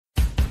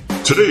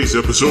Today's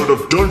episode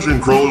of Dungeon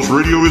Crawlers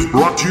Radio is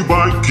brought to you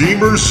by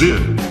Gamers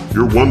Inn,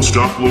 your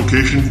one-stop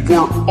location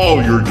for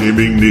all your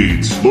gaming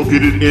needs.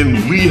 Located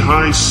in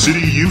Lehigh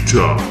City,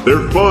 Utah,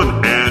 their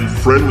fun and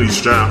friendly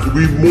staff will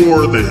be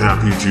more than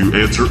happy to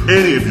answer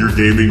any of your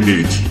gaming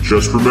needs.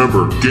 Just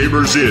remember,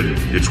 Gamers Inn,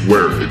 it's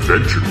where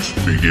adventures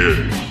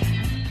begin.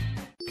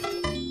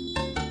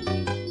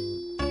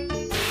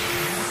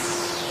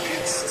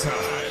 It's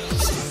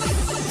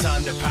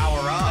time to power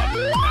up.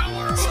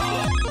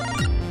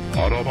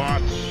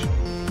 Autobots,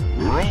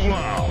 roll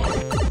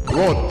out!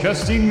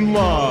 Broadcasting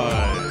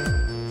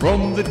live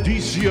from the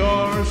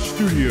DCR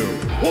studio.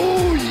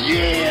 Oh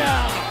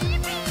yeah!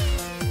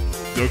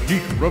 The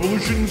Geek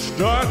Revolution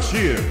starts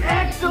here.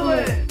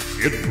 Excellent!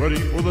 Get ready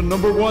for the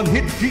 #1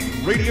 hit geek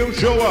radio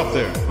show out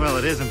there. Well,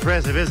 it is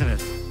impressive, isn't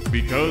it?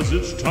 Because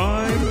it's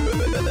time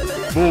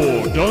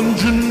for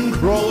Dungeon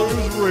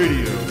Crawlers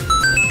Radio.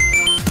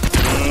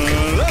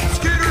 Let's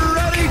get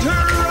ready to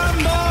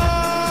rumble!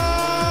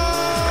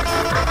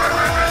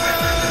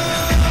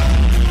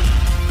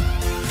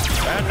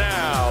 And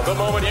now, the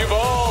moment you've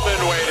all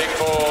been waiting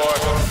for.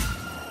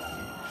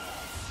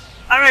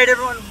 Alright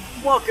everyone,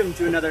 welcome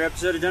to another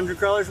episode of Dungeon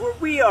Crawlers, where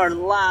we are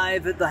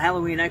live at the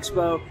Halloween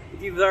Expo.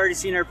 If you've already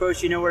seen our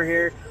post, you know we're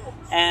here.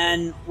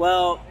 And,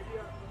 well,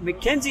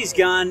 Mackenzie's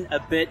gone a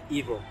bit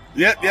evil.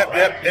 Yep.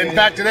 In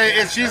fact,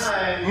 today she's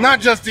not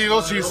just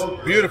evil; she's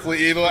beautifully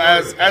evil,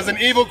 as an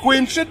evil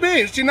queen should be.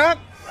 Is she not?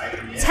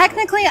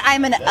 Technically,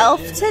 I'm an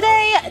elf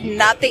today,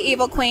 not the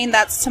evil queen.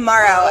 That's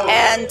tomorrow.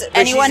 And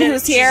anyone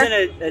who's here,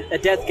 she's in a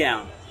death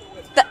gown.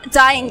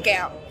 Dying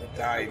gown.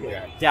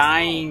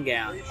 Dying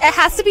gown. It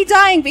has to be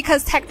dying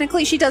because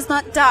technically she does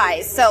not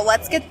die. So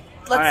let's get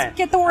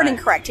the wording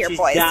correct here, she's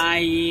boys.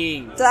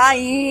 Dying.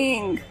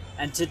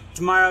 And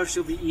tomorrow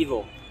she'll be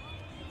evil.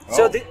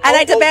 So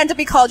I demand to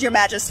be called Your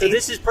Majesty. So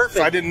this is perfect.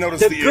 So I didn't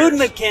notice the the good ears.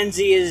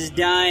 Mackenzie is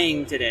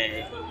dying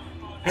today. Oh,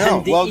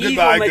 And the well, evil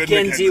goodbye, good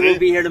Mackenzie will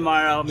be here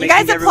tomorrow. You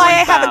guys imply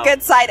I have a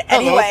good side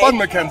anyway. Hello, fun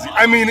Mackenzie.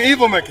 I mean,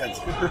 evil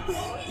Mackenzie.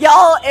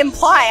 Y'all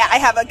imply I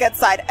have a good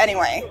side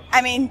anyway.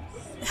 I mean,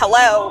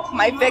 hello,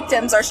 my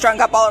victims are strung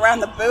up all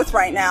around the booth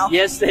right now.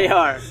 Yes, they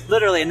are.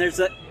 Literally, and there's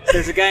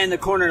a guy in the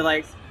corner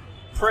like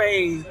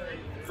praying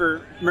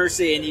for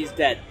mercy, and he's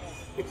dead.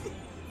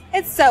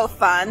 It's so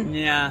fun.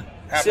 Yeah.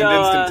 Happened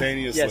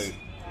instantaneously. Yes.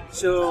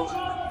 So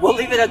we'll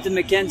leave it up to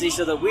Mackenzie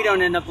so that we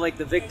don't end up like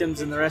the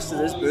victims in the rest of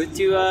this booth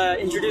to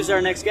introduce our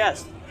next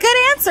guest. Good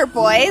answer,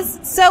 boys.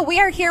 So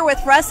we are here with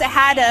Russ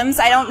Adams.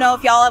 I don't know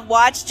if y'all have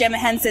watched Jim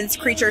Henson's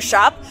Creature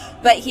Shop,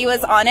 but he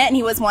was on it and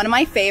he was one of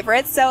my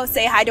favorites. So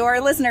say hi to our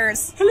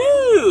listeners.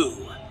 Hello!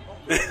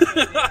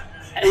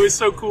 It was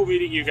so cool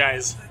meeting you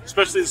guys,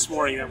 especially this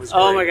morning. That was great.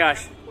 Oh my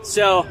gosh.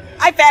 So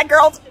I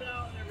fangirled.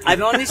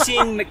 I've only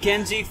seen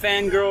Mackenzie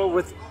fangirl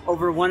with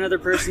over one other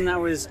person. That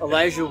was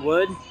Elijah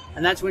Wood,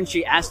 and that's when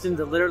she asked him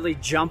to literally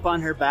jump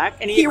on her back,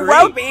 and he agreed.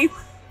 Rode me.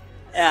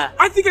 Yeah.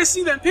 I think I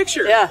see that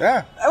picture.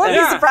 Yeah. I wouldn't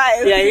be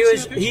surprised.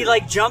 Yeah, he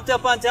like jumped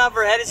up on top of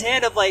her, had his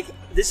hand up like,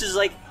 this is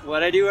like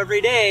what I do every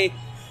day.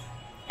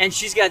 And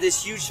she's got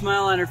this huge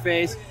smile on her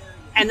face.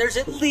 And there's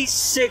at least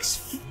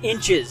 6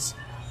 inches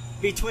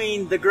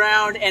between the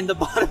ground and the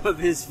bottom of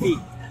his feet.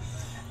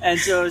 And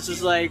so it's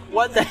just like,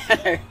 what the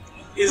heck?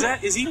 Is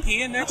he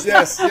peeing next to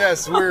Yes.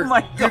 Oh my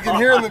You can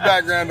hear in the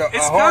background a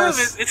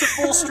horse it's a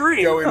full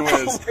stream. going Oh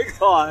whiz. my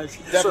gosh.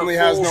 Definitely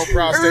has no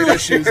prostate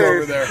issues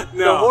over there.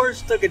 The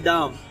horse took a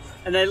dump.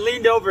 And I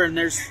leaned over and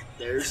there's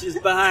his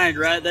behind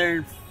right there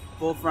in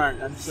full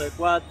front. I'm just like,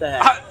 what the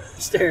heck?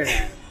 Staring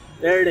at it.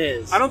 There it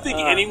is. I don't think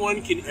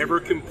anyone can ever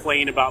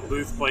complain about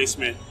booth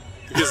placement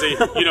because they,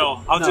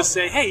 I'll just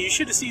say, hey, you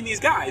should have seen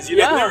these guys.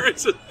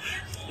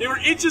 They were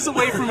inches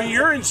away from a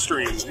urine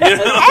stream.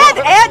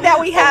 And now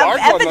we have large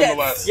one, evidence.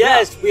 nonetheless.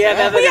 Yes, we have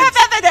evidence. We have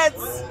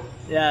evidence.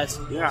 Yes.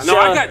 Yeah, So- no,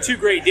 I got 2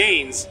 Great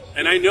Danes,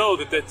 and I know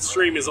that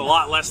stream is a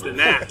lot less than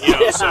that,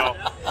 so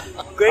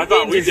Great I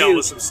thought Danes we are dealt huge.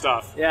 with some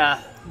stuff.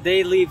 Yeah,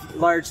 they leave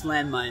large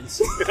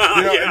landmines.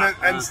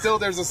 And still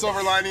there's a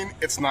silver lining.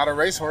 It's not a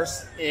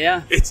racehorse.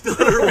 Yeah, It's not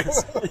a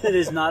race. it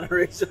is not a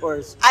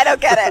racehorse. I don't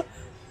get it.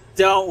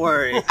 Don't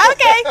worry.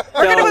 Okay,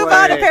 we're going to move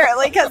on worry.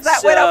 apparently because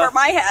that went over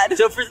my head.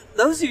 So for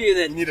those of you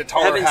that need a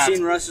taller haven't hat.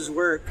 seen Russ's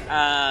work,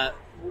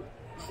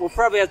 we'll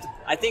probably have to.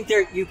 I think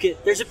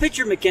there's a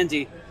picture of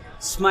Mackenzie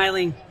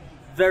smiling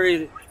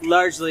very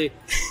largely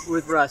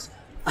with Russ.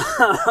 In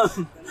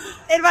my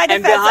defense, And I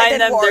behind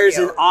did them, warn there's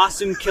you. an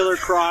awesome killer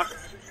croc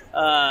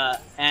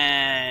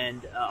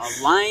and a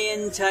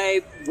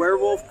lion-type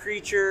werewolf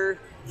creature.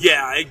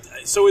 Yeah,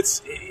 so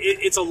it's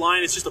a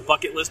line. It's just a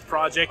bucket list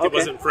project. Okay. It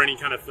wasn't for any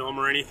kind of film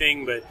or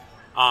anything, but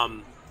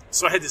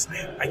so I had this.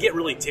 I get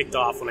really ticked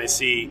off when I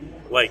see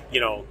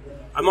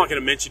I'm not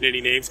going to mention any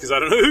names because I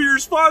don't know who your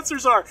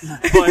sponsors are,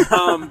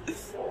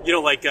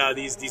 but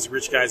these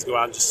rich guys go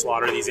out and just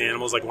slaughter these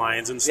animals like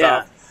lions and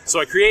stuff. Yeah. So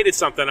I created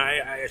something.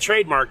 I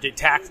trademarked it,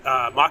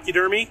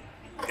 mockudermy,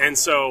 and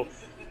so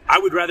I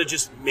would rather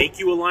just make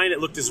you a lion that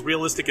looked as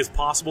realistic as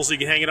possible so you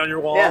can hang it on your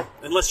wall. Yeah.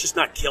 And let's just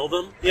not kill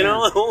them, you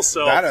know?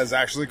 So That is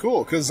actually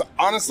cool, because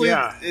honestly,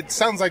 it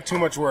sounds like too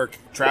much work,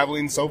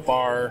 traveling so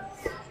far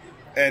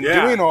and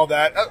doing all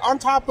that. On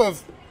top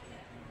of...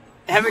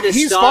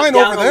 He's fine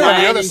over there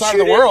on the other side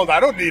of the world. I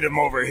don't need him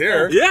over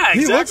here. Yeah,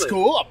 exactly. He looks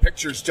cool. A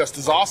picture's just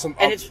as awesome.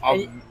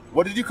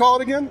 What did you call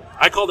it again?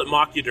 I called it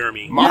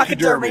mockudermy.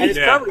 Mockudermy. And it's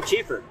probably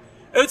cheaper.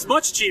 It's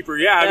much cheaper,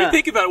 I mean,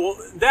 think about it. Well,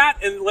 that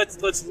and let's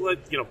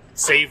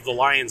save the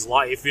lion's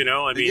life. I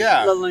mean,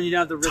 Let alone you don't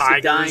have the risk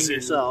of dying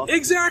yourself.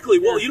 Exactly.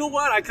 Well, you know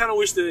what? I kind of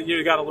wish that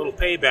you got a little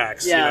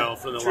paybacks,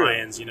 from the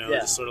lions.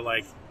 Just sort of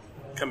like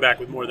come back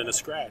with more than a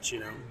scratch.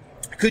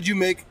 Could you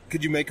make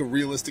a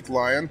realistic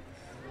lion?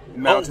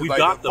 Mounted, we've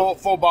got them.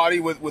 Full body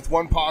with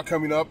one paw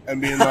coming up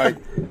and being like,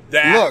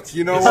 that look,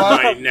 you know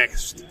what? My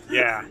next,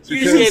 you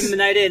just gave him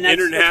an idea. And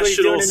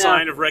international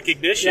sign of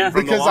recognition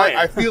from the lion.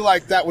 I feel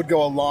like that would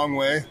go a long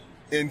way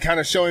in kind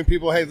of showing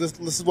people, hey, this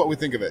is what we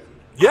think of it.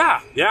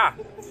 Yeah.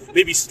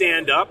 Maybe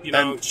stand up,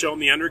 show them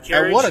the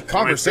undercarriage. And what a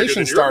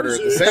conversation starter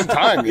at the same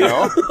time,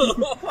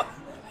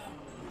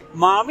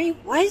 Mommy,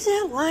 why is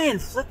that lion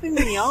flipping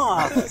me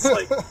off? It's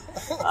like,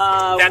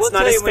 that's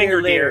not his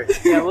finger, dear.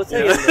 Yeah, we'll tell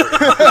you later.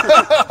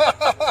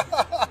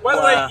 By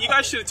the way, you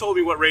guys should have told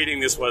me what rating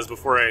this was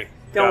before I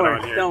got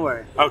on here. Don't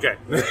worry. Okay.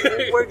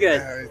 We're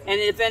good. And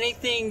if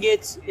anything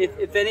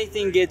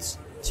gets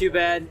too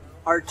bad,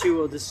 R2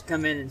 will just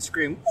come in and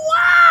scream,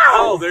 "Wow!"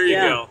 Oh, there you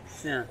go.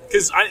 Yeah.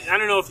 Because I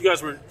don't know if you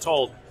guys were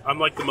told, I'm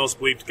like the most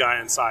bleeped guy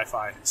on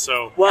SyFy.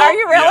 So are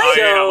you really?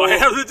 Yeah, I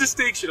have the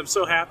distinction. I'm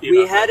so happy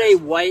about We had that. a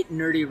white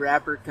nerdy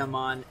rapper come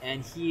on,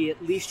 and he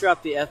at least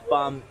dropped the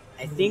F-bomb,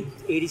 I think,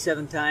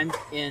 87 times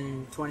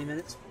in 20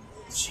 minutes.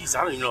 Jeez,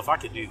 I don't even know if I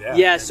could do that.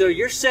 Yeah, so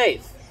you're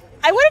safe.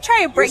 I want to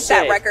try and break You're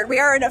that safe. record. We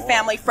are in a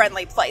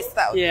family-friendly place,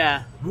 though.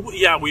 Yeah.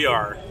 Yeah, we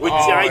are.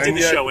 I did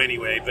the show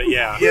anyway, but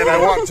yeah. Yet I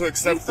want to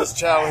accept this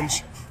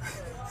challenge.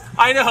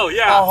 I know,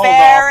 yeah. I'll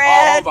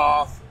hold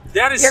off.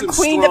 That is Your some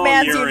queen strong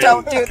demands you urine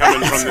don't do that.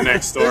 coming from the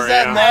next door. Is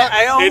that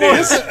not? It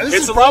is.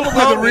 This is a probably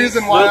little the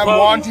reason why I'm potent.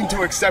 wanting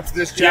to accept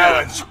this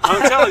challenge.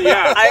 I'm telling you,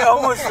 I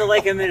almost feel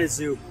like I'm in a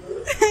zoo.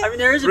 I mean,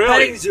 there is a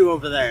petting zoo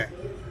over there.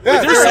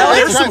 Yeah,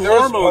 there's some there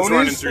was hormones running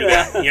ponies. through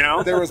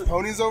that, There was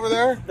ponies over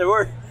there. There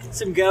were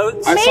some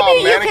goats. I saw a Maybe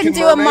you mannequin can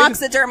do a mermaid.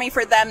 moxidermy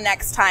for them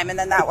next time, and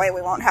then that way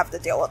we won't have to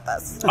deal with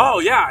this. Oh,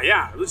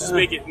 yeah. Let's just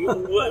make it,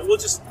 we'll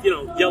just,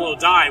 yellow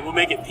dye, and we'll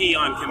make it pee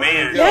on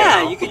command.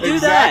 Yeah, you can do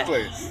that.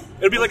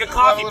 It'll be like a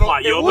coffee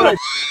pot. You open up,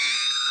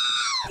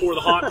 pour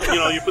the hot,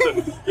 you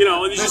put the,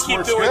 and you just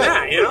keep doing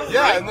that,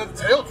 Yeah, and the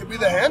tail could be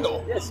the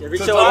handle. Yes, every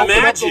So so to often.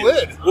 open up the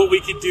lid. what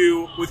we could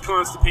do with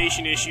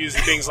constipation issues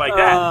and things like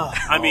that.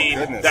 I mean,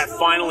 goodness. that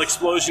final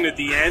explosion at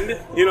the end,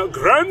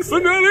 grand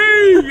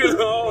finale,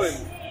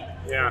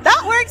 and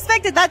That we're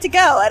expected that to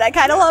go, and I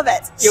kind of love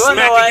it. You wanna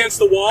know smack what? against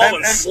the wall and,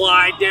 And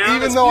slide down.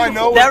 Even It's though I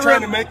beautiful. know That we're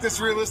trying to rem- make this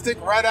realistic,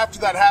 right after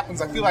that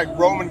happens, I feel like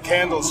Roman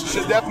candles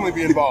should definitely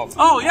be involved.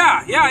 Oh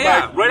yeah,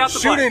 Like, right out the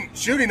butt.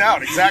 shooting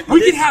out, exactly.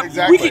 We could have,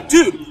 exactly.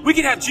 we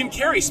could have Jim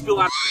Carrey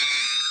spill out.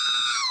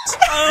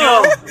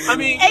 I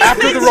mean,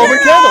 after the Roman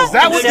candles.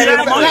 That would be Instead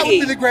of the that would monkey.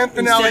 be the grand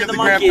finale Instead of the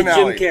monkey, grand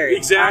finale. Jim Carrey.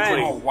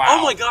 exactly. All right. Oh, wow.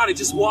 Oh my God, it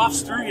just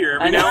wafts through here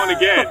every now and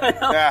again.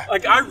 Yeah.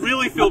 Like I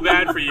really feel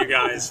bad for you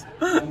guys.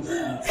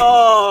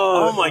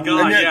 Oh, my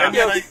God, And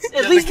yet,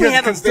 at the least we kids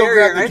have can a still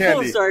barrier. grab I the feel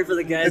candy. sorry for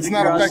the guys. It's that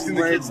not cross affecting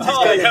the where kids. it's Just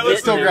just gotta kinda hit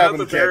still hitting grabbing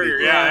the the candy. barrier.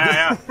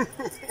 Yeah.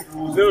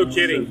 No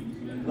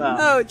kidding. Wow.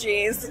 Oh,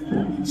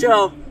 jeez.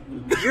 So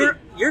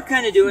you're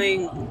kind of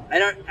doing.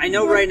 I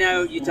know right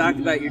now you talked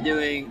about you're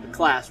doing a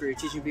class where you're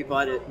teaching people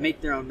how to make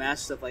their own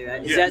masks, stuff like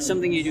that. Is that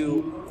something you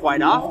do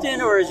quite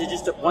often, or is it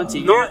just a once a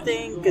year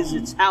thing because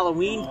it's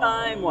Halloween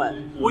time? What?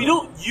 We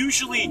don't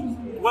usually.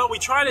 Well, we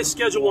try to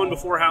schedule one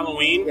before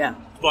Halloween. Yeah.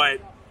 But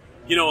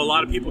a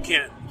lot of people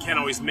can't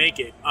always make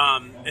it.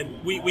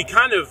 And we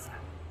kind of.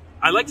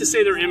 I like to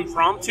say they're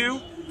impromptu.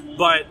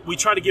 But we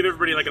try to give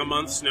everybody like a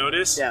month's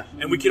notice,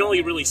 and we can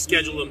only really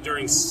schedule them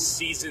during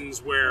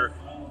seasons where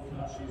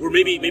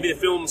maybe the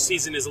film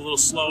season is a little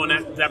slow in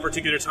that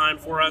particular time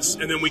for us,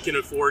 and then we can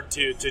afford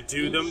to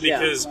do them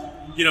because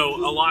a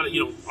lot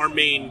of our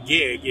main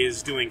gig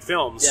is doing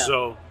films,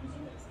 so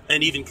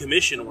and even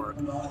commission work,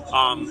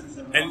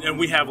 and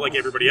we have like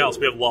everybody else,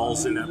 we have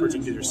lulls in that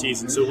particular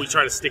season, so we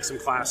try to stick some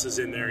classes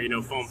in there,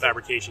 foam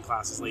fabrication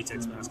classes,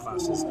 latex mask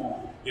classes,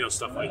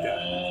 stuff like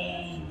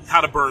that. How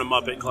to burn them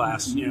up at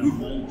class,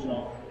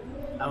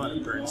 I want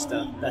to burn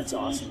stuff. That's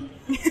awesome.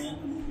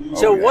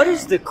 So, what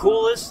is the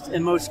coolest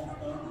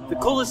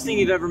thing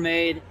you've ever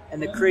made,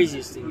 and the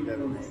craziest thing you've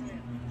ever made?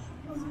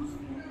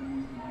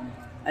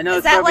 I know Is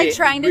it's that probably like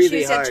trying to really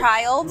choose hard. a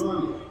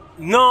child?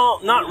 No,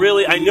 not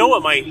really. I know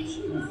what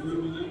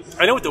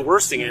the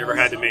worst thing I ever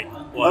had to make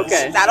was.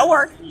 Okay. That'll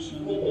work.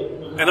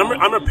 And I'm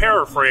going to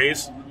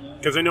paraphrase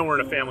because I know we're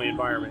in a family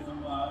environment.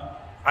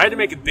 I had to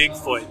make a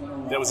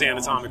Bigfoot that was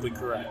anatomically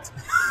correct.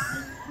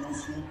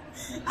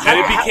 And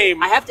it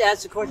became... I have to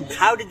ask the question,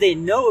 how did they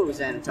know it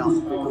was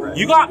anatomically correct?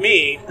 You got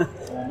me,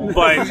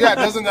 but... Yeah,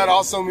 doesn't that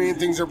also mean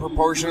things are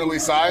proportionally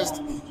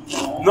sized?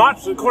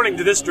 Not according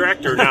to this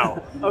director,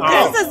 no.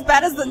 Okay. This is as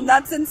bad as the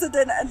nuts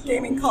incident at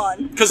Gaming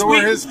Con. Because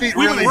were his feet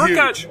really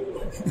huge?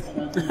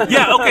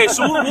 Yeah, okay,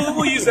 so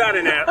we'll use that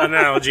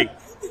analogy.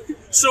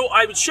 So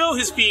I would show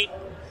his feet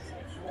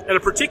at a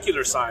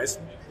particular size.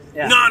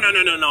 Yeah.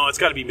 No, it's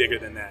got to be bigger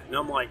than that. And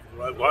I'm like,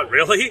 what,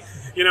 really?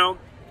 You know?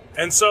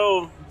 And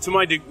so, to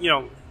my, it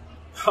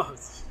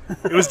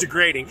was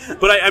degrading.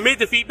 But I made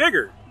the feet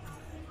bigger.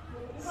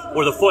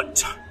 Or the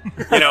foot,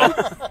 you know?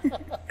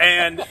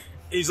 And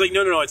he's like,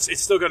 no,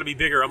 it's still got to be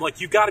bigger. I'm like,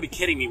 you've got to be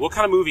kidding me. What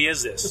kind of movie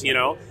is this, you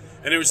know?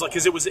 And it was like,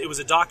 because it was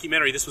a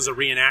documentary. This was a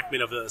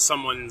reenactment of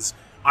someone's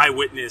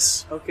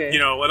eyewitness. Okay. You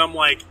know, and I'm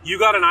like, you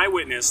got an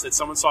eyewitness that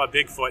someone saw a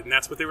Bigfoot, and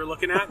that's what they were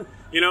looking at,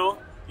 you know?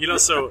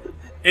 So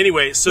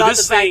anyway, so not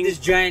this the fact thing, this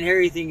giant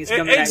hairy thing is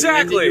coming exactly. at you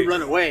and then you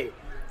run away.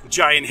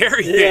 Giant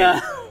hairy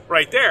thing,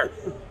 right there.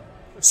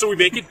 So we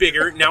make it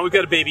bigger. Now we've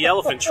got a baby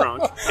elephant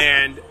trunk,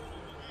 and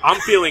I'm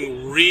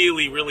feeling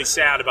really, really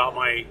sad about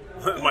my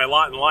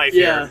lot in life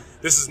here.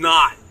 This is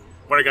not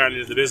what I got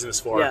into the business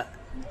for. Yeah.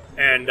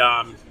 And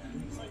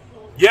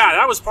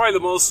that was probably the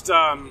most.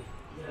 That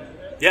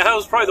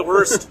was probably the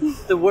worst.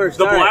 The worst.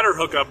 The bladder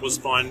hookup was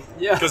fun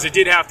because it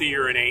did have to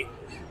urinate.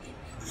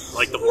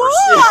 Like the horse.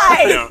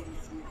 Why? You know,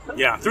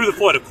 yeah, through the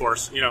foot, of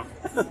course, you know.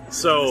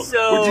 So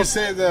would you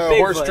say the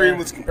horse stream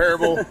was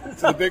comparable to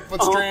the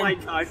Bigfoot stream? Oh my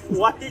gosh,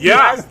 why did you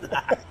ask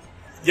that?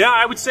 Yeah,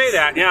 I would say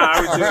that. Yeah, I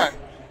would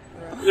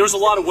just, there was a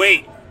lot of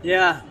weight.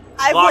 Yeah.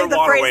 I believe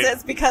the phrase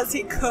is because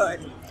he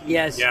could.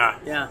 Yes.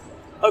 Yeah.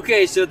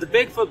 Okay, so the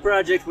Bigfoot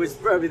project was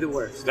probably the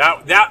worst.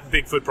 That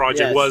Bigfoot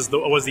project was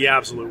the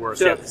absolute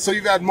worst. So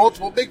you've had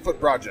multiple Bigfoot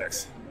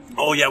projects.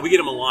 Oh yeah, we get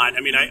them a lot.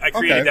 I mean, I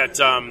created that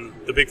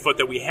the Bigfoot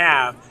that we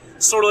have,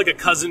 sort of like a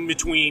cousin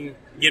between,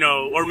 you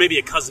know, or maybe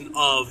a cousin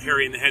of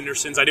Harry and the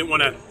Hendersons. I didn't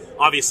want to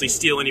obviously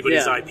steal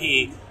anybody's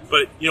IP,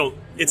 but you know,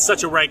 it's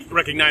such a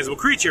recognizable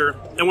creature.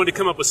 I wanted to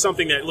come up with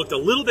something that looked a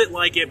little bit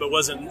like it, but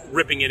wasn't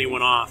ripping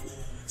anyone off.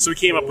 So we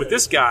came up with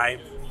this guy,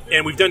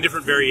 and we've done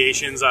different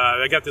variations.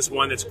 I got this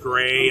one that's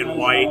gray and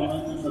white,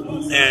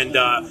 and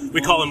we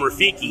call him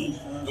Rafiki.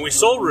 And we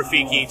sold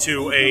Rafiki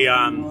to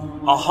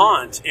a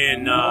haunt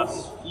in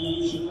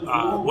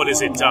what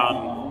is it?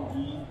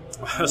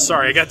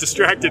 Sorry, I got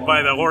distracted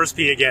by the horse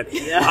pee again.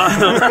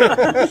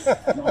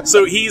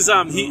 So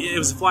it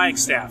was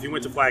Flagstaff. He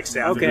went to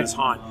Flagstaff in this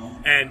haunt.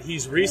 And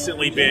he's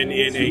recently been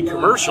in a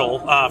commercial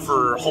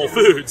for Whole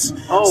Foods.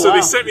 So they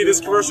sent me this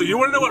commercial. You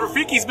want to know what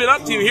Rafiki's been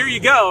up to? Here you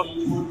go.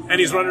 And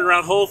he's running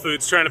around Whole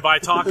Foods trying to buy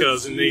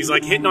tacos. And he's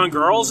like hitting on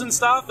girls and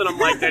stuff. And I'm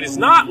like, that is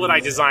not what I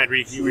designed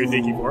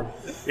Rafiki for.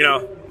 You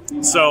know?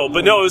 So,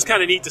 but no, it was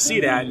kind of neat to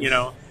see that, you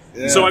know.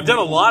 Yeah. So I've done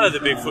a lot of the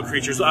Bigfoot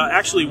creatures.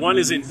 Actually, one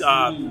is it's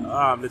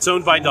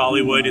owned by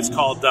Dollywood. It's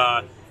called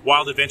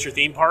Wild Adventure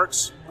Theme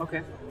Parks.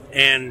 Okay.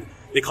 And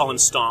they call him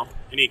Stomp.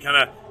 And he kind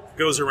of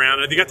goes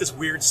around. And they got this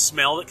weird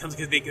smell that comes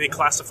because they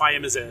classify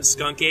him as a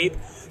skunk ape.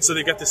 So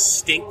they've got this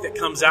stink that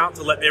comes out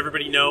to let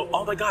everybody know,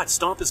 oh my God,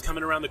 Stomp is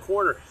coming around the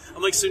corner.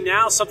 I'm like, so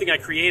now something I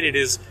created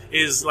is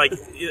like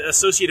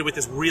associated with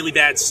this really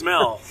bad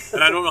smell.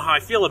 And I don't know how I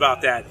feel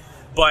about that.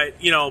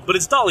 But, you know, but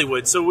it's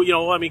Dollywood. So, you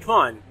know, I mean, come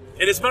on.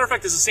 And as a matter of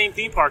fact, it's the same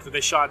theme park that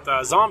they shot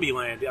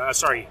Zombieland.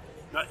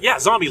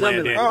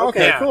 Zombieland in. Oh,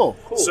 okay, cool.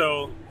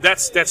 So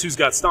that's who's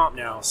got Stomp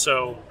now.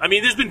 So, I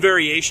mean, there's been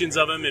variations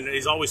of him, and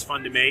he's always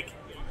fun to make.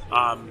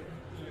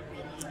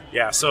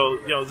 So,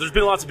 you know, there's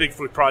been lots of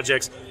Bigfoot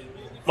projects.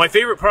 My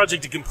favorite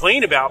project to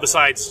complain about,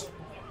 besides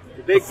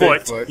the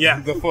foot,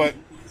 the foot.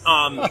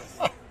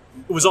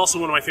 It was also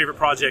one of my favorite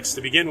projects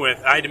to begin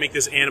with. I had to make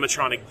this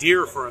animatronic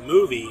deer for a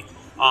movie.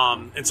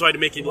 And so I had to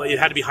make it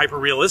had to be hyper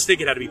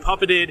realistic, it had to be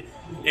puppeted,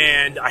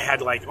 and I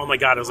had oh my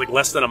God, it was like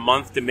less than a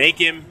month to make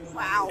him.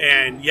 Wow.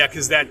 And yeah,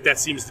 because that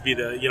seems to be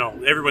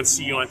everyone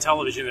see you on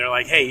television, they're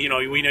like, hey,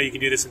 we know you can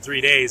do this in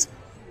 3 days.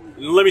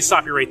 Let me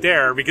stop you right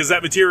there, because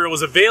that material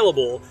was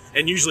available,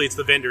 and usually it's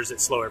the vendors that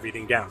slow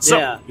everything down. So,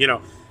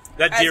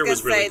 that deer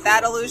was really cool.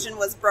 That illusion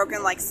was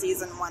broken like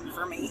season 1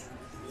 for me.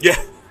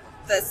 Yeah.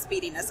 The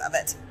speediness of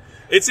it.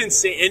 It's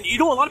insane. And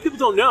a lot of people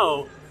don't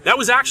know, that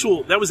was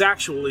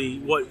actually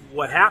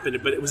what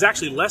happened, but it was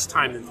actually less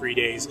time than 3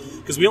 days,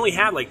 because we only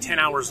had 10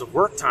 hours of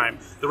work time.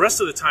 The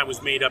rest of the time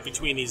was made up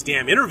between these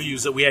damn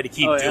interviews that we had to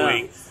keep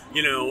doing,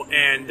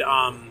 and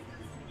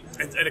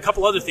a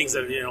couple other things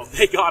that,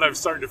 thank God I'm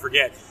starting to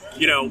forget,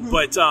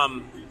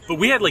 but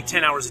we had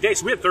 10 hours a day,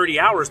 so we had 30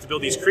 hours to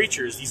build these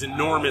creatures, these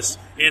enormous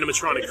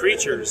animatronic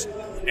creatures,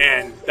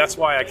 and that's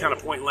why I kind of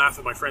point and laugh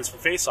at my friends from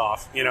Face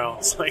Off,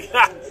 it's like,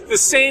 the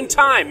same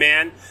time,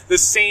 man, the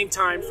same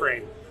time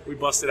frame. We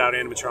busted out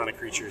animatronic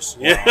creatures.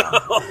 Yeah.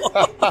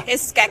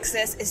 His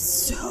Skeksis is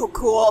so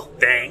cool.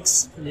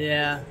 Thanks.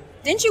 Yeah.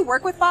 Didn't you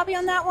work with Bobby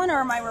on that one, or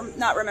am I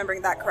not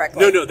remembering that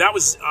correctly? No, that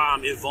was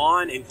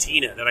Yvonne and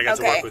Tina that I got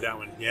to work with that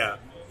one. Yeah.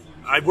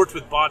 I worked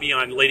with Bobby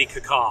on Lady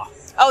Caca.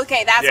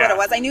 Okay, that's what it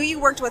was. I knew you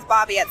worked with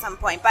Bobby at some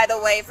point. By the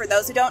way, for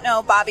those who don't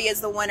know, Bobby is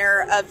the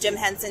winner of Jim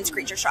Henson's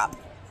Creature Shop.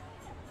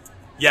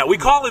 Yeah, we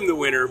call him the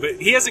winner, but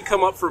he hasn't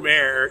come up for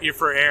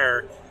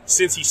air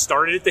since he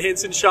started at the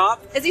Henson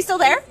shop. Is he still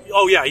there?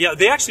 Oh, yeah.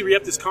 They actually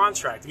re-upped his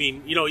contract. I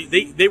mean,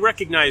 they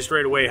recognized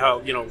right away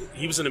how,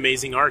 he was an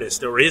amazing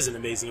artist, or is an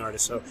amazing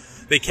artist, so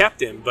they kept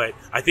him. But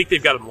I think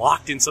they've got him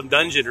locked in some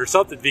dungeon or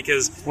something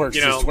because, we'll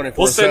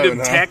send him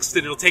text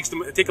and it'll take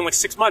them like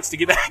 6 months to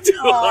get back to him.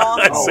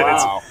 Oh,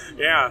 wow.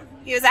 Yeah.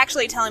 He was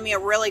actually telling me a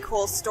really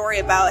cool story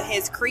about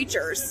his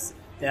creatures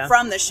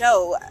from the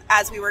show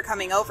as we were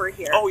coming over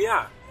here. Oh,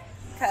 yeah.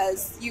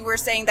 Because you were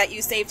saying that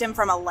you saved him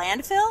from a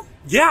landfill?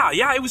 Yeah,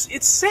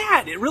 it's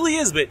sad. It really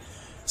is. But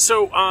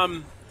so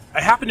I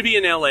happened to be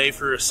in LA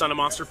for Son of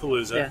Monster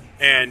Palooza,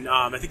 and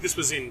I think this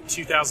was in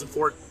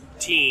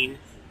 2014.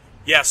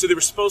 Yeah, so they were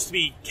supposed to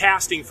be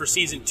casting for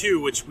season 2,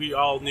 which we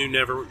all knew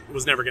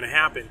was never going to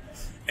happen.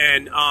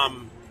 And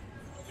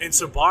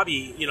so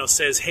Bobby,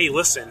 says, "Hey,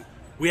 listen,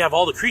 we have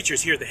all the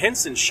creatures here at the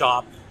Henson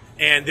shop."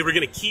 And they were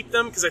going to keep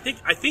them because I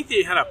think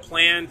they had a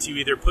plan to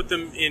either put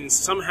them in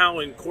somehow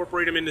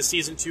incorporate them into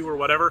season 2 or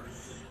whatever.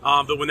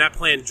 But when that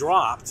plan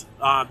dropped,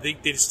 they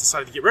just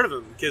decided to get rid of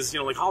them because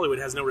like Hollywood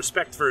has no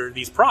respect for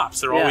these props.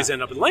 They're always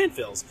end up in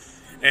landfills.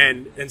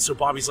 And so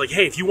Bobby's like,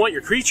 "Hey, if you want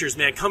your creatures,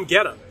 man, come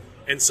get them."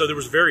 And so there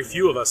was very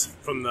few of us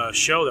from the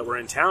show that were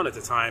in town at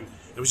the time.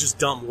 It was just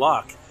dumb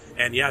luck.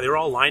 And they were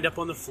all lined up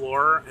on the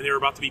floor and they were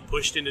about to be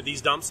pushed into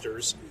these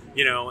dumpsters,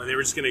 and they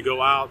were just going to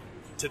go out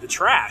to the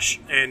trash.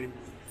 And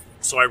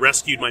so I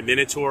rescued my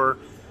Minotaur,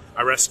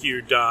 I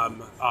rescued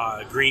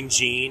Green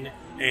Jean,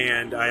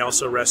 and I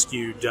also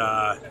rescued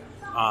the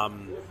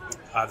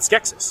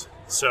Skeksis.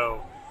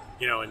 So,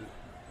 and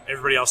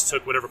everybody else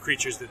took whatever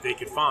creatures that they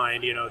could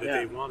find, that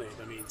they wanted.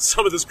 I mean,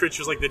 some of those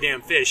creatures, like the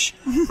damn fish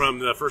from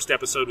the first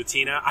episode with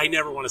Tina, I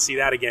never want to see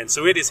that again.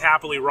 So it is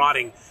happily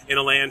rotting in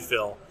a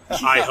landfill,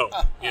 I hope,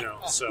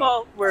 So.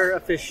 Well, where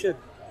a fish should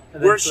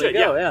eventually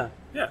go,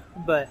 yeah.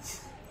 But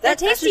that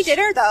tasty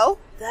dinner, though.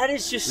 That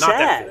is just not sad.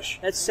 That fish.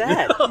 That's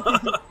sad.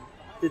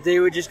 That they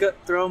would just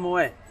throw them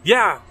away.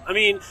 Yeah, I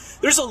mean,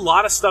 there's a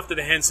lot of stuff that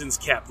the Hensons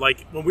kept.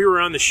 Like when we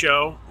were on the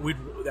show,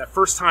 that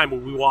first time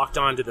when we walked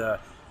onto the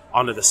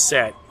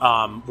set,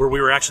 where we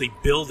were actually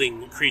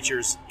building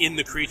creatures in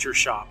the creature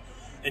shop,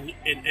 and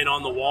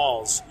on the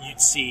walls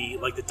you'd see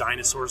like the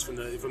dinosaurs from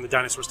the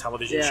Dinosaurs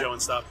television show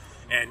and stuff,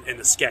 and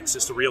the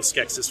Skeksis, the real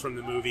Skeksis from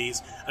the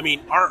movies. I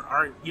mean,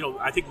 our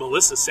I think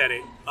Melissa said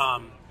it.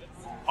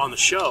 On the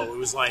show, it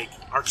was like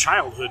our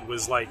childhood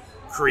was like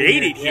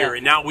created here,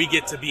 and now we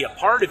get to be a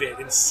part of it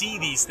and see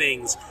these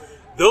things.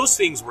 Those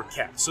things were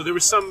kept, so there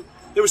was some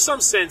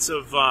sense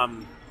of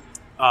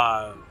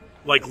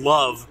like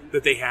love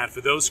that they had for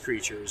those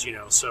creatures,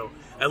 So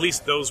at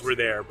least those were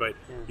there, but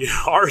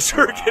ours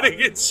are going to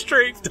get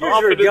straight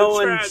off into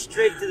the trash.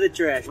 Straight to the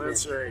trash.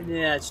 That's right.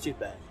 Yeah, it's too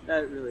bad.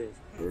 That really is.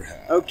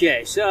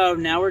 Okay, so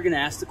now we're going to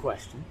ask the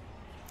question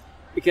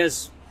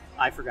because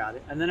I forgot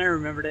it, and then I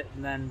remembered it,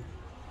 and then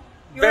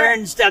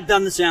Baron stepped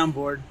on the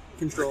soundboard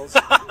controls.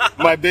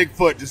 My big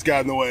foot just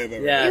got in the way of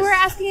it. Yes. You were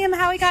asking him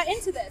how he got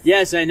into this.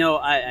 Yes, I know.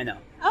 I know.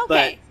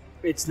 Okay.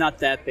 But it's not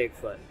that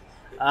Bigfoot.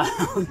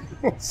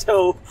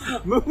 So,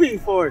 moving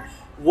forward,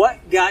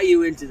 what got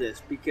you into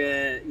this?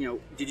 Because, did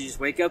you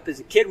just wake up as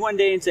a kid one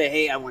day and say,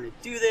 "Hey, I want to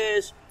do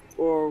this"?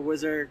 Or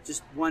was there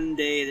just one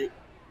day that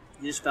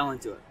you just fell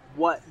into it?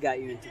 What got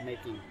you into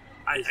making?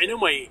 I know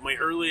my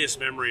earliest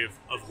memory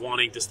of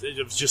wanting to,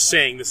 of just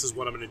saying this is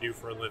what I'm going to do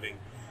for a living.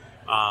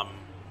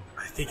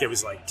 I think it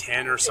was like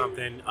 10 or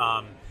something.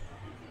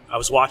 I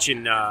was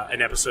watching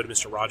an episode of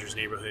Mr. Rogers'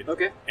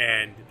 Neighborhood,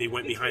 and they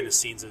went behind the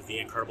scenes of the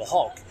Incredible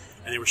Hulk,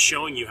 and they were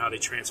showing you how they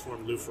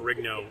transformed Lou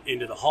Ferrigno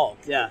into the Hulk.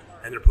 Yeah.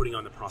 And they're putting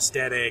on the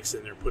prosthetics,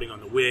 and they're putting on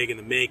the wig and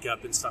the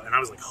makeup and stuff, and I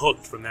was like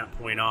hooked from that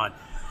point on.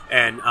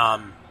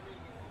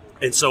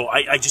 And so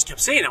I just kept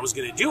saying I was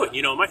going to do it.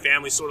 My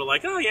family's sort of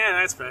like, "Oh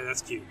yeah,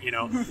 that's cute,"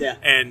 Yeah.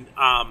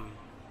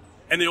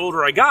 And the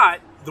older I got,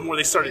 the more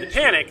they started to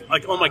panic,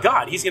 like, "Oh my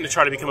God, he's going to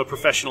try to become a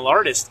professional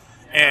artist,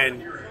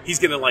 and he's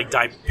going to like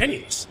die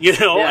penniless,"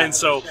 Yeah.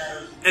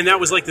 And that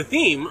was like the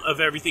theme of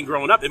everything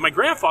growing up. And my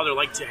grandfather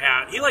liked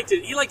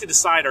to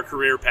decide our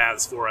career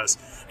paths for us.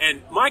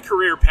 And my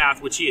career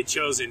path, which he had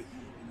chosen,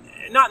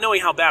 not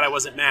knowing how bad I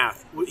was at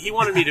math, he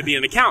wanted me to be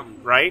an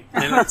accountant, right?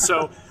 And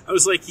so I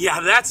was like, "Yeah,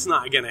 that's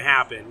not going to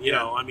happen."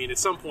 I mean, at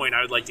some point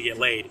I would like to get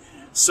laid.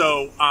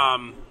 So,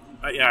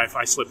 if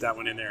I slipped that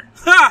one in there.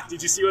 Ha!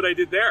 Did you see what I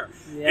did there?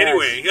 Yes.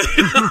 Anyway,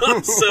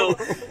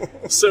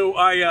 so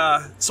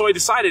I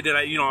decided that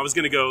I was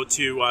going to go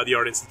to the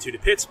Art Institute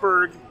of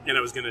Pittsburgh, and I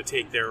was going to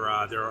take their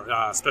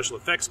special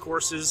effects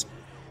courses.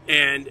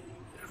 And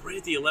right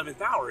at the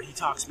 11th hour, he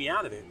talks me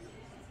out of it.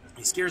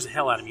 He scares the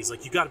hell out of me. He's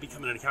like, "You got to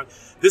become an accountant.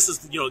 This is,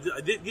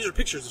 these are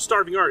pictures of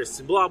starving artists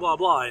and blah blah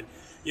blah." And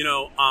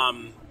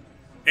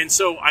and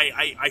so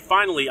I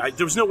finally,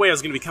 there was no way I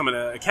was going to become an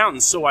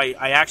accountant, so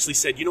I actually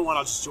said, "You know what,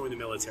 I'll just join the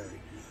military."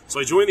 So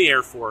I joined the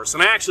Air Force,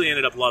 and I actually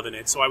ended up loving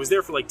it. So I was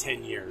there for like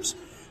 10 years,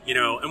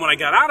 and when I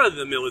got out of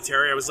the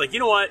military, I was like, "You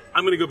know what,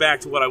 I'm going to go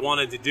back to what I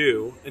wanted to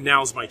do, and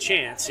now's my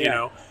chance,"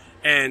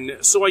 And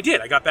so I did.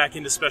 I got back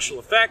into special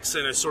effects,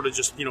 and I sort of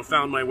just,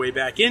 found my way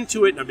back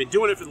into it. And I've been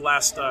doing it for the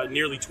last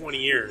nearly 20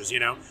 years,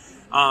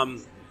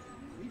 And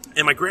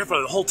my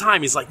grandfather, the whole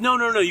time, he's like, no,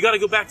 you got to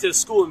go back to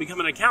school and become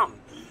an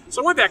accountant.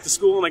 So I went back to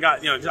school, and I got,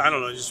 I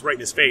don't know, just right in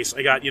his face.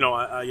 I got,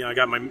 I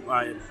got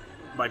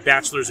my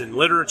bachelor's in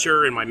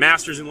literature and my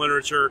master's in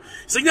literature.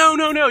 He's like, no,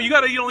 you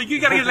got to,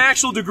 you got to get an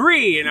actual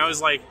degree. And I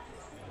was like,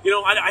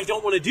 I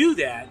don't want to do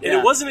that. And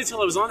it wasn't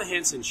until I was on the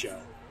Henson show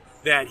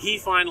that he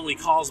finally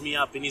calls me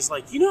up, and he's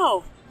like,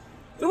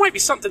 there might be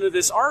something to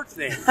this art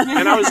thing.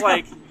 And I was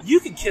like, you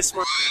can kiss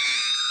my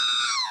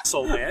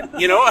asshole, man.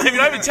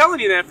 I've been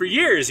telling you that for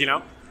years, And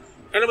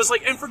it was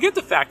like, and forget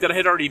the fact that I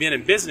had already been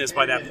in business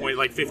by that point,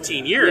 like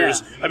 15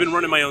 years. I've been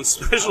running my own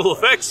special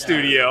effects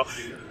studio.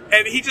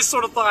 And he just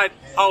sort of thought,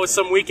 oh, it's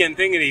some weekend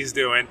thing that he's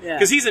doing.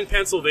 Because he's in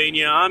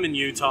Pennsylvania, I'm in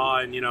Utah,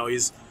 and,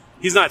 he's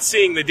not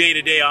seeing the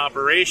day-to-day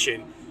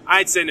operation.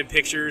 I'd send him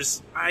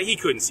pictures. He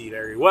couldn't see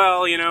very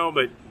well,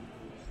 but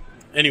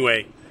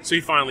anyway, so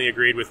he finally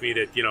agreed with me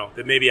that,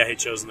 that maybe I had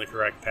chosen the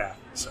correct path.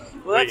 So,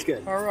 well, that's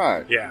good. All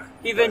right. Yeah.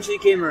 He eventually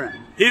came around.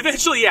 He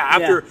eventually,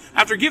 after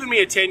giving me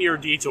a 10-year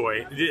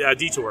detour,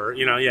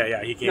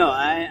 he came. No,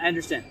 I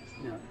understand.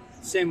 No,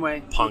 same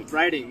way. Punk.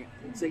 Writing.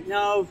 It's like,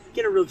 no,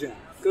 get a real job.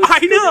 Go I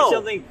know. do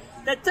something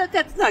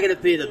that's not going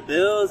to pay the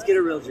bills. Get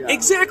a real job.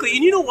 Exactly.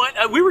 And you know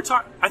what? We were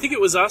talking, I think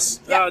it was us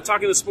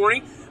talking this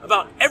morning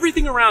about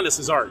everything around us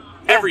is art.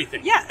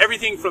 Everything. Yeah.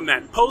 Everything from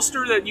that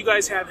poster that you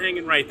guys have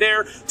hanging right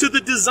there to the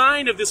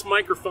design of this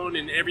microphone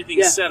and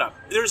everything set up.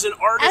 There's an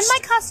artist.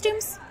 And my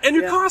costumes. And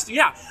your costume,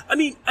 I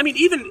mean,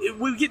 even if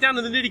we get down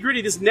to the nitty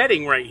gritty, this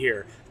netting right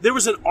here. There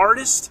was an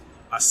artist,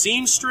 a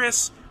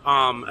seamstress,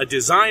 a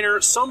designer.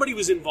 Somebody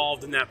was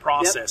involved in that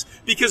process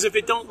because if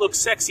it don't look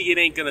sexy, it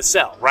ain't gonna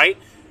sell, right?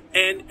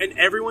 And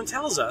everyone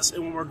tells us,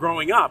 and when we're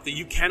growing up, that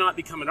you cannot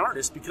become an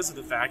artist because of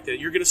the fact that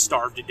you're going to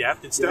starve to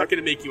death. It's not going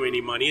to make you any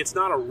money. It's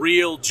not a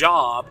real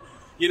job,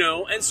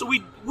 And so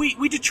we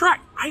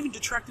detract. I even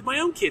detracted my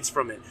own kids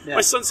from it.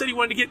 My son said he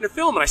wanted to get into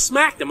film, and I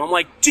smacked him. I'm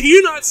like, do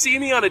you not see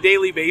me on a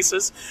daily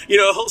basis?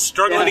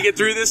 Struggling to get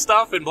through this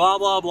stuff and blah,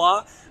 blah,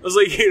 blah. I was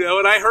like,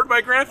 and I heard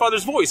my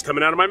grandfather's voice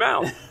coming out of my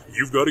mouth.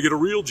 You've got to get a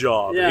real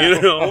job,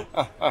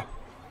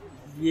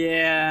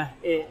 Yeah,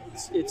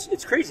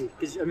 it's crazy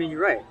because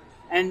you're right.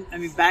 And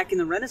back in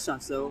the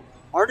Renaissance, though,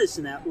 artists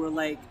in that were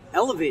like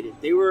elevated.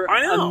 They were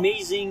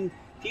amazing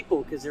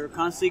people because they were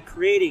constantly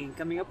creating and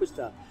coming up with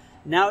stuff.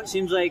 Now it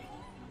seems like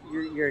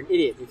you're an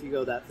idiot if you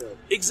go that field.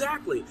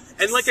 Exactly.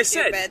 And like I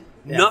said,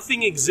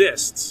 nothing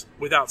exists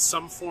without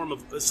some form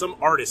of some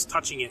artist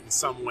touching it in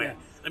some way.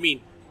 Yeah.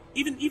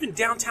 Even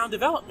downtown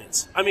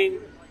developments.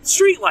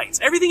 Street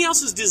lights. Everything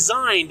else is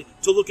designed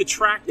to look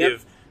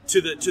attractive to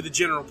the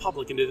general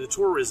public and to the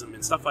tourism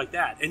and stuff like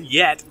that. And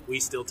yet we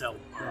still tell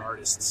our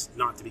artists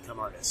not to become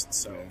artists.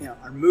 So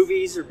our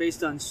movies are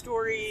based on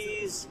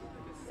stories.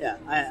 Yeah,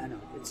 I know.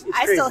 It's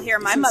I crazy. still hear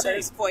my It's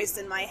mother's insane. voice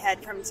in my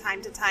head from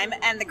time to time.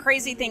 And the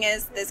crazy thing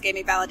is, this gave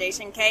me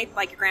validation, Kate,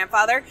 like your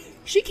grandfather.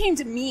 She came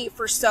to me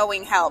for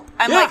sewing help.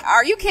 I'm like,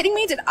 are you kidding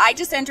me? Did I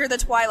just enter the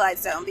Twilight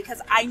Zone?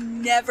 Because I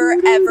never,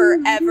 ever,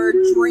 ever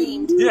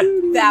dreamed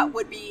that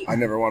would be I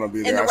never want to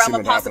be there. in the realm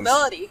of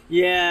possibility.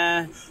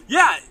 Yeah.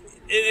 Yeah,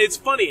 it's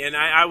funny. And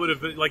I would have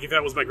been, like, if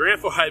that was my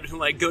grandfather, I'd been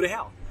like, go to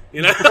hell.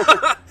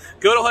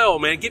 Go to hell,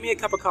 man. Get me a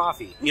cup of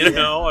coffee.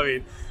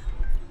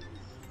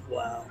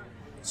 Wow.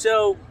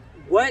 So,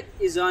 what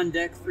is on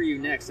deck for you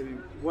next?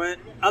 What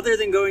other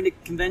than going to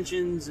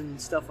conventions and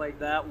stuff like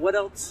that? What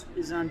else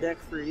is on deck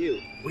for you?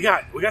 We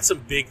got some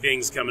big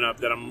things coming up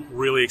that I'm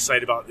really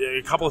excited about.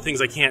 A couple of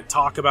things I can't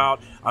talk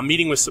about. I'm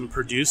meeting with some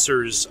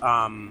producers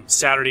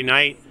Saturday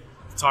night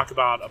to talk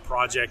about a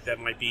project that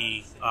might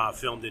be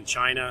filmed in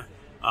China.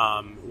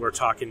 We're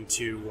talking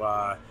to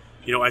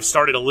I've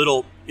started a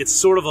little. It's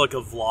sort of like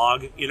a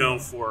vlog,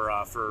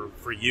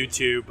 for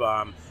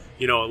YouTube.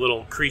 A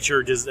little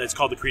creature. It's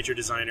called The Creature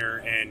Designer,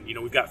 and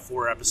we've got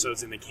 4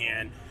 episodes in the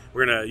can.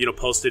 We're gonna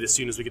post it as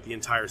soon as we get the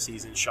entire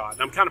season shot.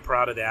 And I'm kind of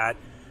proud of that.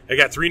 I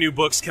got 3 new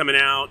books coming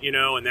out,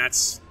 and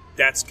that's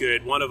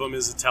good. One of them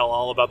is a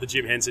tell-all about the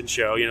Jim Henson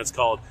show. It's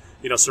called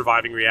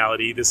Surviving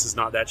Reality. This is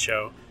not that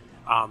show.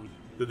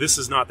 The This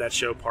is not that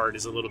show part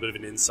is a little bit of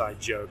an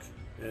inside joke.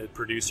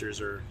 Producers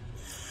are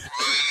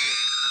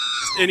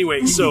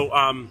anyway. So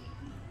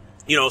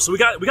so we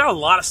got a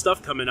lot of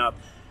stuff coming up,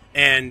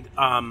 and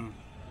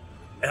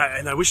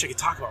I wish I could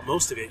talk about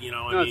most of it.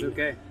 It's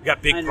okay. We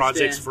got big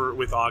projects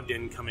with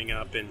Ogden coming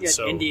up, and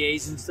so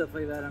NDAs and stuff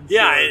like that. I'm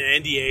sure.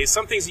 and NDAs.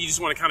 Some things you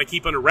just want to kind of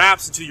keep under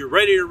wraps until you're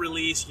ready to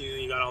release.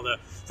 You got all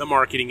the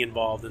marketing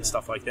involved and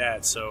stuff like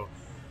that. So,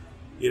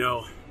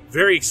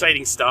 very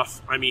exciting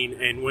stuff.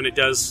 And when it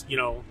does,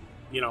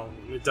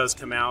 it does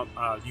come out,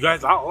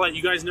 I'll let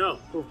you guys know.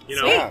 Cool.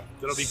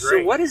 That'll be great.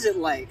 So, what is it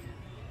like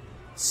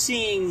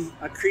seeing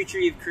a creature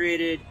you've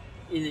created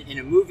in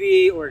a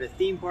movie or at a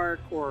theme park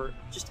or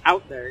just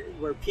out there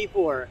where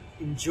people are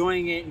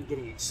enjoying it and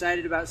getting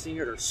excited about seeing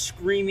it or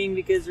screaming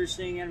because they're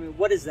seeing it? I mean,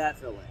 what does that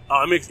feel like? Oh,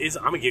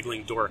 I'm a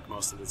giggling dork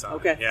most of the time.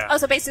 Okay. Yeah. Oh,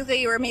 so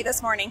basically you were me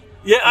this morning.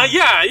 Yeah.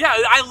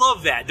 I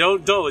love that.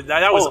 Don't.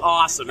 That was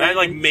awesome. That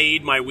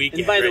made my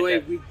weekend. And by the way,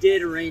 there. we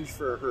did arrange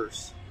for a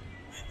hearse.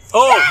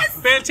 Oh,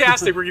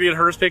 fantastic! We're gonna get a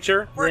hearse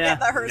picture. We're getting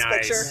the hearse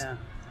Nice. picture. Yeah.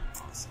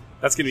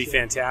 That's gonna be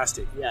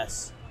fantastic.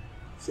 Yes.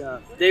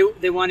 So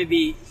they want to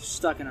be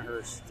stuck in a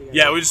hearse together.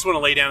 Yeah, we just want to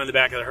lay down in the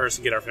back of the hearse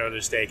and get our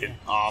photos taken.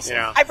 Awesome.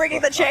 Yeah. I'm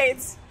bringing the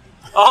chains.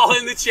 All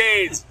in the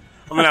chains.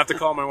 I'm gonna have to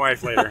call my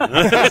wife later.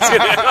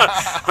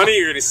 Honey,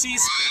 you're gonna see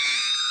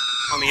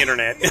on the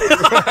internet.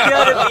 It's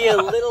gonna be a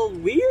little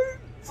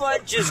weird,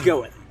 but just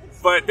go with it.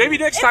 But maybe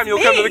next time you'll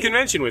come to the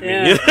convention with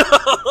me.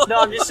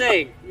 No, I'm just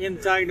saying, him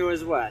talking to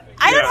his wife.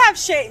 I don't have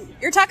shame.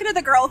 You're talking to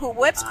the girl who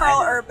whips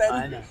Carl Urban.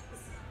 I know.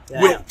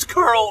 Yeah. Whipped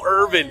Carl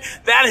Urban.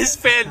 That is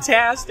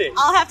fantastic.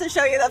 I'll have to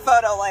show you the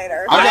photo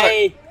later.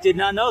 I did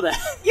not know that.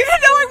 You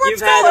didn't know I whipped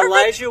You've Carl had Urban?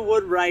 Elijah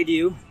Wood ride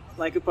you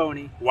like a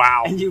pony.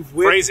 Wow. And you've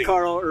whipped Crazy.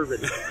 Carl Urban.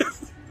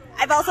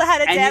 I've also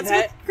had a And dance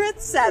you've with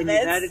Chris Evans. And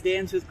you've had a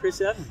dance with Chris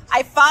Evans.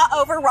 I fought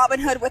over Robin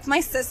Hood with my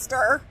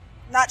sister.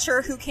 Not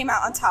sure who came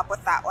out on top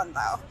with that one,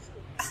 though.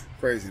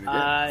 Crazy to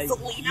get.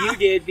 Selena. You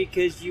did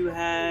because you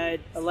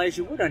had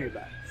Elijah Wood on your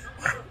back.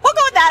 We'll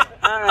go with that.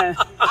 All right.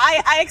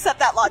 I accept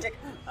that logic.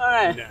 All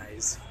right.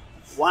 Nice.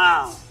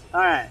 Wow.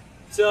 All right.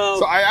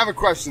 So I have a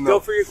question, though. Go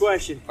for your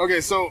question. Okay,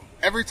 so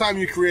every time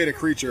you create a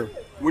creature,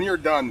 when you're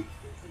done,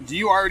 do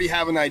you already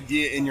have an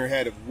idea in your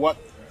head of what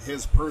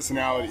his or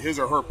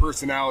her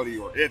personality,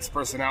 or its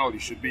personality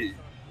should be?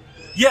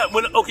 Yeah.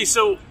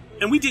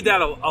 And we did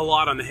that a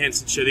lot on the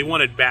Henson show. They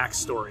wanted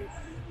backstory,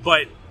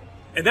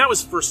 and that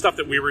was for stuff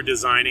that we were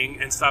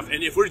designing and stuff.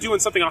 And if we're doing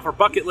something off our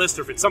bucket list,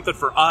 or if it's something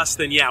for us,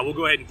 then yeah, we'll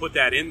go ahead and put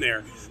that in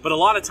there. But a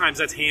lot of times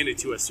that's handed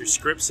to us through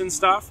scripts and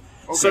stuff.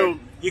 Okay. So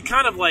you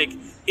kind of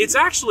it's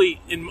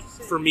actually,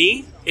 for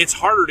me, it's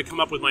harder to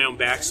come up with my own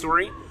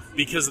backstory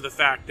because of the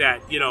fact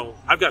that,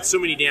 I've got so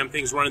many damn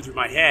things running through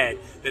my head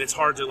that it's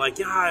hard to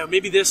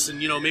maybe this and,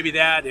 maybe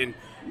that. And,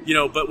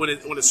 but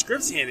when a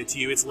script's handed to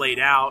you, it's laid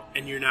out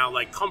and you're now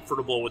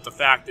comfortable with the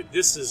fact that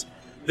this is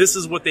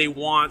what they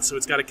want, so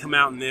it's got to come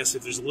out in this.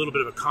 If there's a little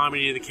bit of a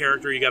comedy to the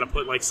character, you got to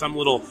put some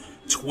little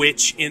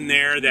twitch in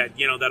there that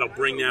that'll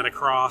bring that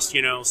across.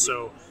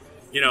 So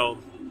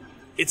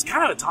it's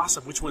kind of a toss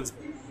up which one's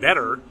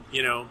better.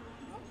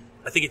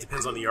 I think it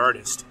depends on the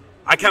artist.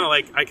 I kind of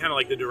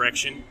like the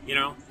direction.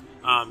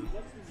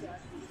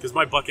 Because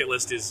my bucket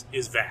list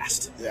is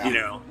vast.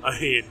 Yeah. I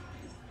mean,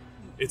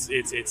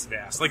 it's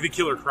vast. Like the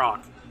Killer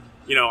Croc.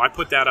 I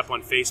put that up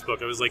on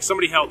Facebook. I was like,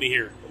 somebody help me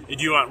here.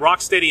 Do you want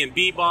Rocksteady and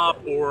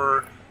Bebop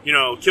or,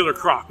 Killer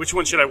Croc? Which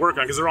one should I work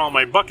on? Because they're all on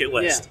my bucket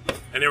list. Yeah.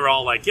 And they were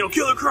all like,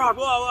 Killer Croc,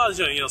 blah,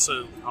 blah,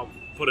 so I'll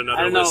put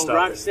another list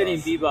up. Rocksteady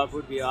and Bebop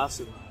would be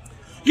awesome.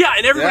 Yeah,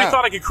 and everybody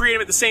thought I could create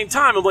them at the same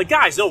time. I'm like,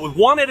 guys, no,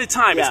 one at a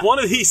time. Yeah. It's one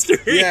of these three,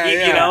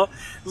 It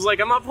was like,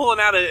 I'm not pulling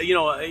out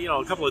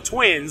a couple of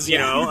twins,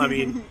 I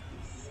mean,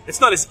 it's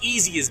not as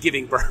easy as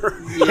giving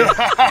birth. Yeah.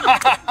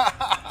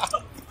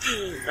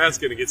 That's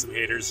going to get some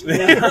haters.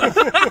 Yeah.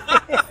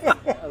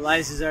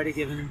 Eliza's already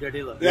giving him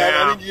dirty looks. Yeah,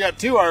 I think you got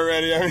two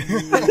already.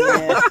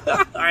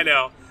 I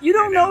know. You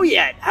don't know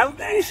yet. How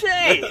can you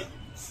say?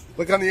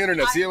 Look on the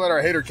internet. See what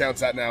our hater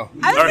count's at now.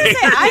 I was going to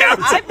say,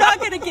 I'm not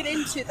going to get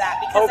into that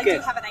because I do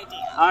have an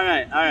idea. All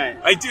right.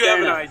 I do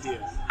have an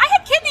idea. I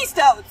had kidney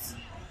stones.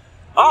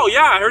 Oh,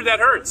 yeah. I heard that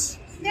hurts.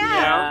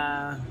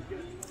 Yeah.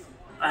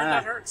 I heard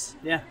that hurts.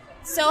 Yeah.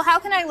 So how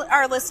can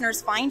our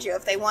listeners find you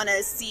if they want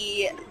to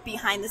see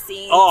behind the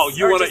scenes? Oh,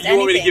 you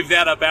want me to give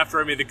that up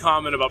after I made the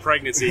comment about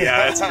pregnancy?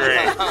 Yeah, that's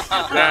great.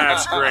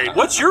 That's great.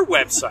 What's your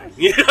website?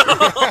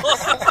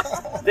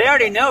 They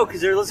already know because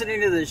they're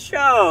listening to the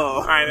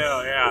show. I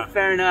know. Yeah.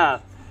 Fair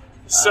enough.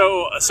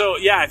 So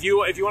yeah, if you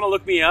want to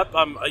look me up,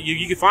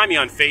 you can find me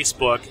on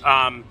Facebook.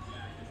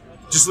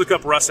 Just look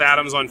up Russ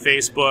Adams on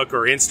Facebook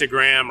or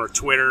Instagram or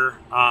Twitter.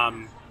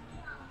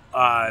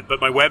 But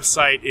my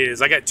website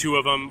is, I got two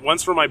of them.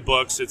 One's for my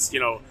books. It's,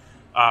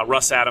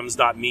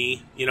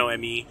 russadams.me,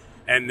 M-E.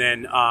 And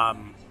then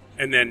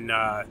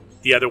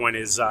the other one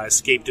is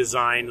Escapé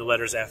Design, the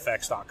letters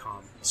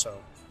FX.com. So.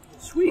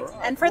 Sweet.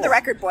 And for the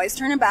record, boys,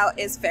 turnabout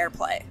is fair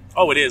play.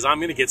 Oh, it is. I'm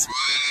going to get some.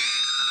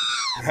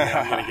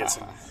 I'm going to get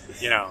some,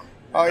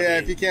 Oh, yeah,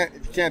 if you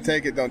can't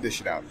take it, don't dish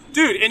it out.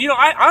 Dude, and,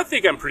 I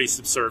think I'm pretty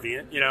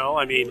subservient,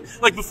 I mean,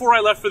 like before I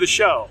left for the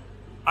show,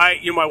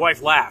 my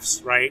wife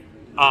laughs, right?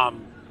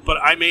 But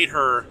I made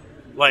her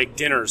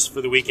dinners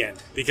for the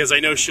weekend because I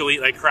know she'll eat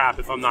like crap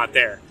if I'm not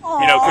there.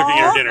 Cooking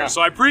her dinner.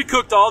 So I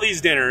pre-cooked all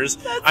these dinners.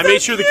 I made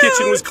sure the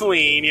kitchen was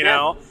clean.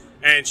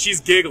 And she's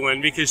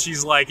giggling because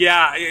she's like,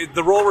 "Yeah,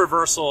 the role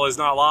reversal is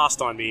not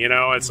lost on me."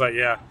 It's like,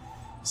 yeah.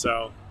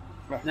 So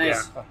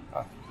nice.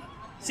 Yeah.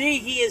 See,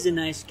 he is a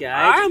nice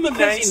guy. I'm a nice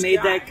guy. Because he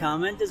made that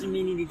comment doesn't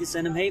mean you need to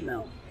send him hate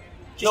mail.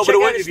 No, but it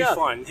wouldn't be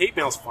fun. Hate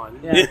mail's fun.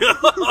 Yeah.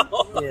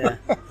 Yeah.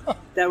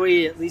 That way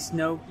you at least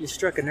know you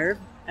struck a nerve.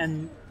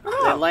 And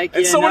They like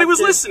and you somebody enough was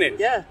to- listening.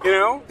 Yeah. You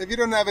know? If you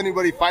don't have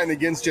anybody fighting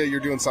against you, you're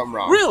doing something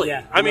wrong. Really?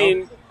 Yeah. I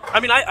mean,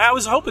 I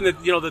was hoping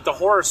that that the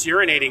horse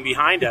urinating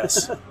behind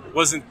us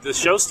wasn't the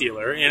show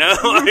stealer.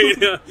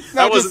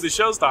 That wasn't the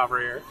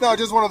showstopper here. No,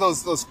 just one of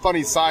those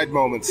funny side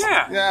moments.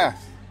 Yeah.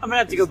 I'm gonna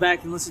have to go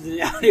back and listen to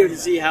the audio to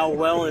see how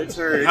well it's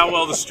heard. How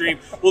well the stream.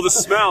 Well, the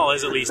smell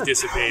has at least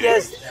dissipated.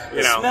 Yes,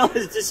 the smell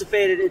has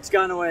dissipated. It's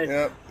gone away.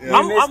 Yep. I missed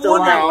I'm a lot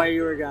wondering while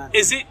you were gone.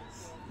 Is it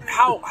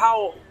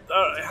how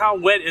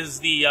wet is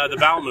the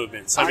bowel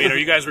movements? I mean, are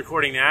you guys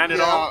recording that at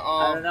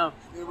all? I don't know.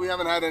 We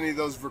haven't had any of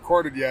those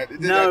recorded yet.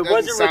 It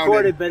wasn't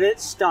recorded, but it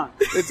stunk.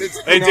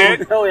 It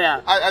did? Oh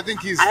yeah. I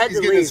think he's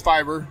getting his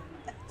fiber.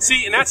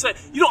 See, and that's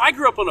I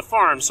grew up on a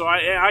farm, so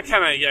I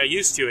kind of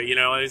used to it.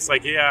 It's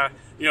like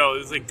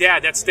it's like,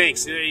 Dad, that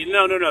stinks.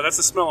 No, that's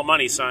the smell of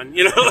money, son.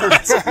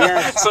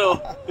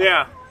 So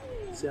yeah.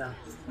 So.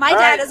 My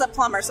dad is a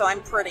plumber, so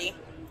I'm pretty.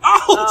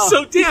 Oh,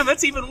 so damn,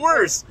 that's even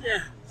worse. Yeah.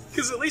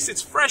 Because at least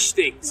it's fresh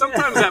stink.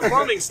 Sometimes that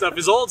plumbing stuff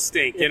is old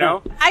stink,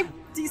 I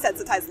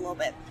desensitized a little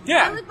bit.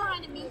 Yeah. I live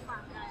behind a meat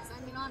farm, guys.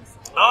 I mean,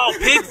 honestly. Oh,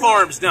 pig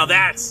farms. Now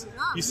that's...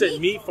 You said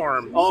meat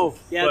farm. Oh,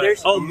 yeah,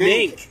 there's... Oh,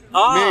 mink.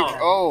 Oh. Mink,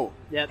 oh.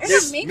 Yeah,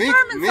 there's a mink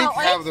farm in Mink Salt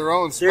Lake? have their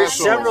own special... There's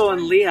several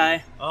in Lehigh.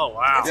 Oh,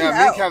 wow.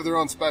 Yeah, mink have their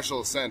own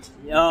special scent.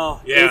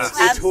 Oh, yeah.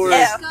 It's horrible.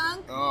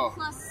 Skunk Oh.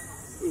 plus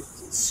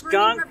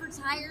Skunk rubber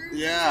tires.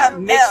 Yeah.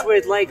 mixed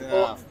with like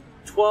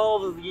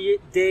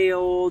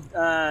 12-day-old,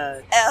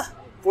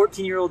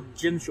 14-year-old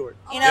gym short.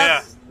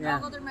 Yeah.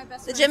 Although they're my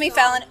best The friends, Jimmy so-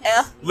 Fallon,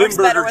 works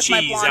better Limburger with my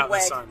cheese blonde out in the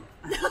wig. sun.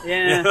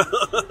 Yeah.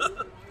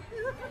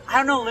 I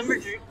don't know,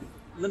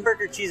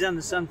 Limburger cheese on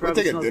the sun We'll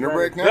probably take a smells dinner better.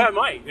 break now? Yeah, it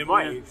might. It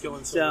might. Yeah.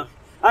 Killing So, some.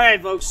 all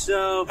right, folks.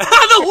 So, The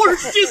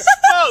horse just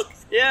spoke.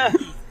 yeah.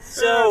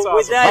 So That's with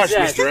awesome. that Hush,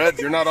 said, Mr. Ed,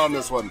 you're not on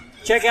this one.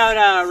 check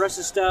out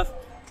Russ's stuff.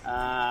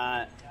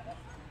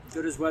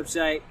 Go to his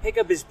website. Pick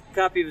up his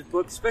copy of his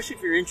book, especially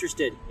if you're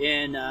interested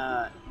in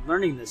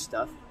learning this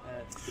stuff.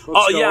 The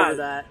books go over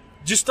that.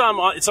 Just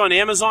it's on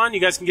Amazon. You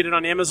guys can get it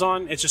on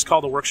Amazon. It's just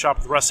called The Workshop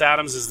with Russ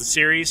Adams is the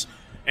series,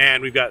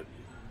 and we've got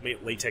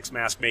latex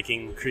mask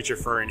making, creature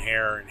fur and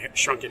hair, and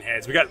shrunken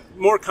heads. We got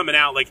more coming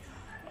out, like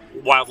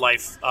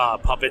wildlife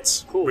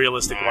puppets,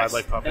 realistic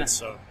wildlife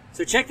puppets. Yeah.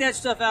 So check that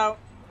stuff out,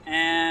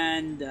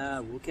 and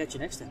we'll catch you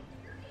next time.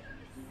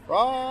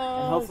 Bye.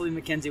 And hopefully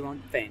Mackenzie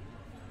won't faint.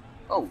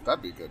 Oh,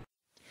 that'd be good.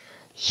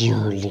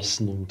 You're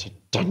listening to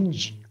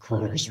Dungeon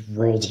Crawlers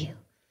Radio.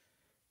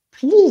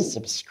 Please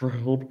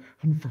subscribe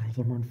and follow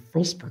them on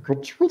Facebook or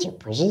Twitter,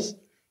 please.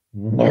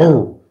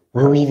 No,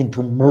 we're even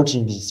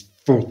promoting these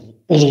filthy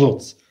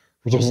idiots.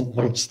 Who doesn't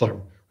like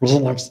them? Who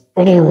doesn't like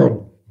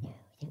anyone? No,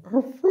 they're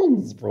our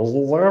friends,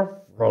 please, our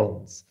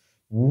friends.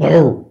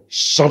 No,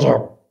 shut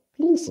up.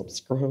 Please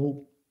subscribe.